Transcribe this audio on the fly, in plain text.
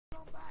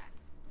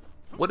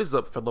What is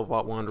up, fellow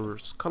Vault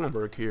Wanderers?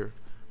 Cullenberg here,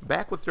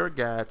 back with your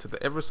guide to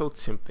the ever so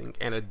tempting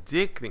and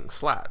addicting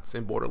slots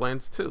in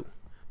Borderlands 2.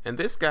 In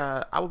this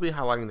guide, I will be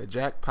highlighting the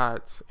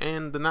jackpots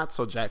and the not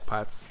so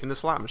jackpots in the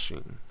slot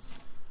machines.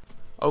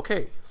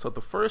 Okay, so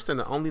the first and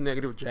the only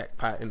negative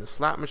jackpot in the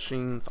slot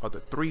machines are the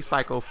 3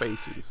 psycho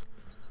faces.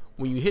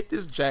 When you hit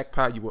this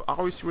jackpot, you will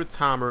always see a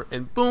timer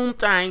and boom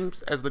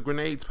times as the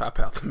grenades pop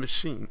out the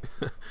machine.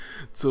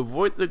 To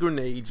avoid the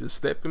grenade, just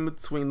step in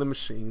between the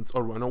machines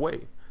or run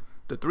away.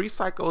 The 3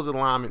 psychos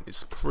alignment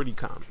is pretty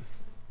common.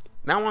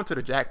 Now on to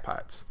the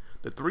jackpots.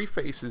 The 3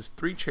 faces,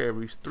 3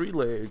 cherries, 3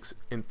 legs,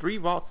 and 3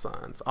 vault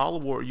signs all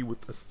award you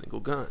with a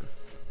single gun.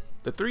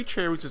 The 3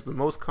 cherries is the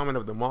most common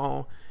of them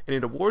all, and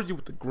it awards you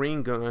with the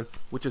green gun,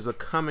 which is a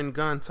common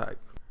gun type.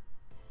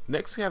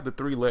 Next we have the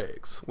 3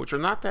 legs, which are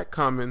not that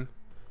common.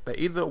 They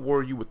either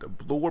award you with the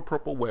blue or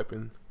purple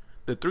weapon.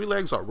 The 3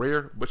 legs are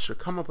rare, but should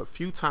come up a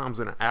few times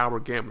in an hour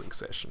gambling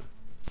session.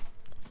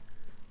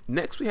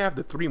 Next we have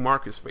the 3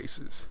 Marcus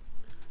faces.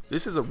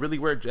 This is a really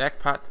rare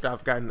jackpot that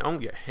I've gotten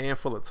only a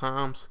handful of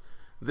times.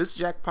 This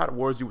jackpot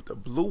awards you with the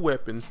blue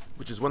weapon,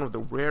 which is one of the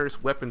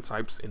rarest weapon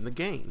types in the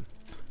game.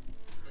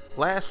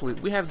 Lastly,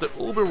 we have the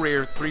uber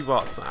rare 3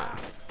 vault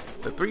signs.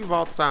 The 3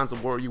 vault signs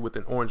award you with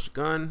an orange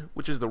gun,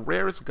 which is the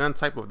rarest gun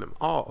type of them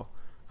all.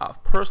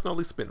 I've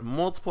personally spent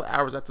multiple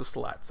hours at the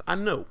slots. I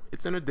know,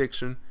 it's an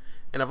addiction,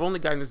 and I've only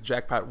gotten this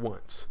jackpot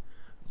once.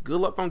 Good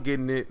luck on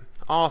getting it.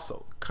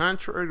 Also,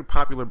 contrary to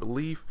popular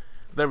belief,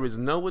 there is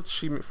no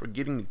achievement for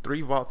getting the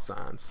 3 vault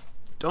signs.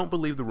 Don't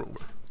believe the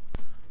rumor.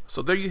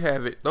 So there you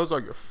have it. Those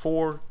are your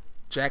 4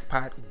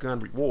 jackpot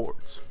gun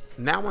rewards.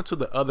 Now onto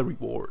the other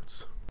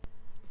rewards.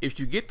 If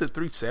you get the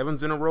 3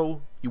 7s in a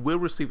row, you will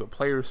receive a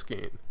player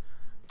skin.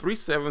 3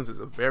 7s is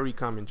a very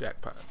common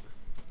jackpot.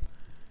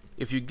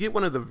 If you get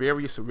one of the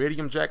various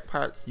iridium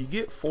jackpots, you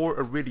get 4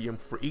 iridium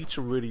for each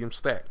iridium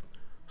stack.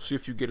 So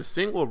if you get a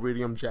single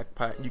iridium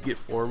jackpot, you get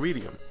 4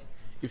 iridium.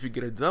 If you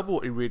get a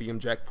double iridium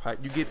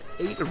jackpot, you get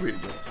 8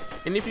 iridium.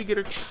 And if you get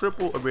a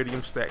triple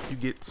iridium stack, you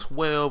get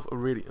 12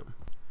 iridium.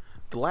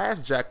 The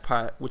last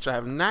jackpot, which I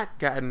have not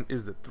gotten,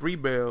 is the 3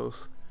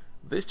 bells.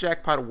 This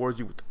jackpot awards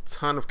you with a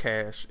ton of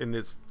cash, and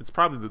it's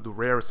probably the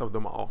rarest of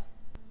them all.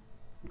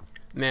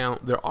 Now,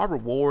 there are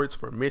rewards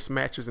for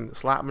mismatches in the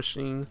slot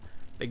machine.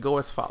 They go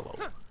as follow.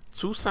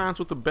 2 signs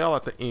with the bell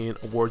at the end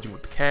award you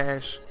with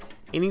cash.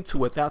 Any 2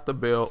 without the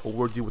bell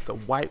award you with a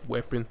white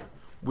weapon,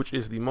 which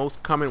is the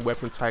most common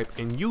weapon type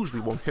and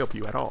usually won't help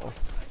you at all.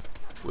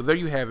 Well, there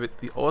you have it,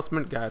 the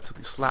ultimate guide to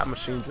the slot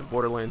machines in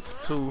Borderlands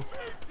 2.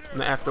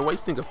 Now, after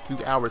wasting a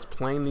few hours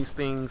playing these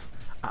things,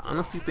 I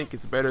honestly think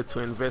it's better to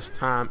invest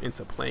time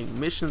into playing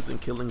missions and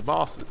killing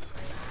bosses.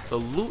 The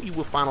loot you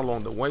will find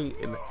along the way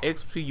and the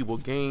XP you will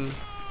gain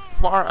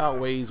far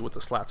outweighs what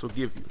the slots will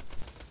give you.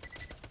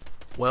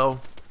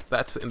 Well,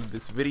 that's the end of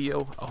this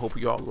video. I hope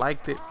you all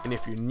liked it, and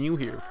if you're new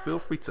here, feel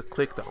free to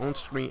click the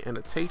on-screen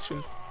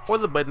annotation or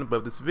the button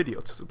above this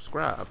video to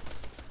subscribe.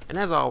 And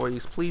as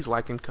always, please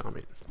like and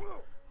comment.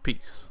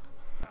 Peace.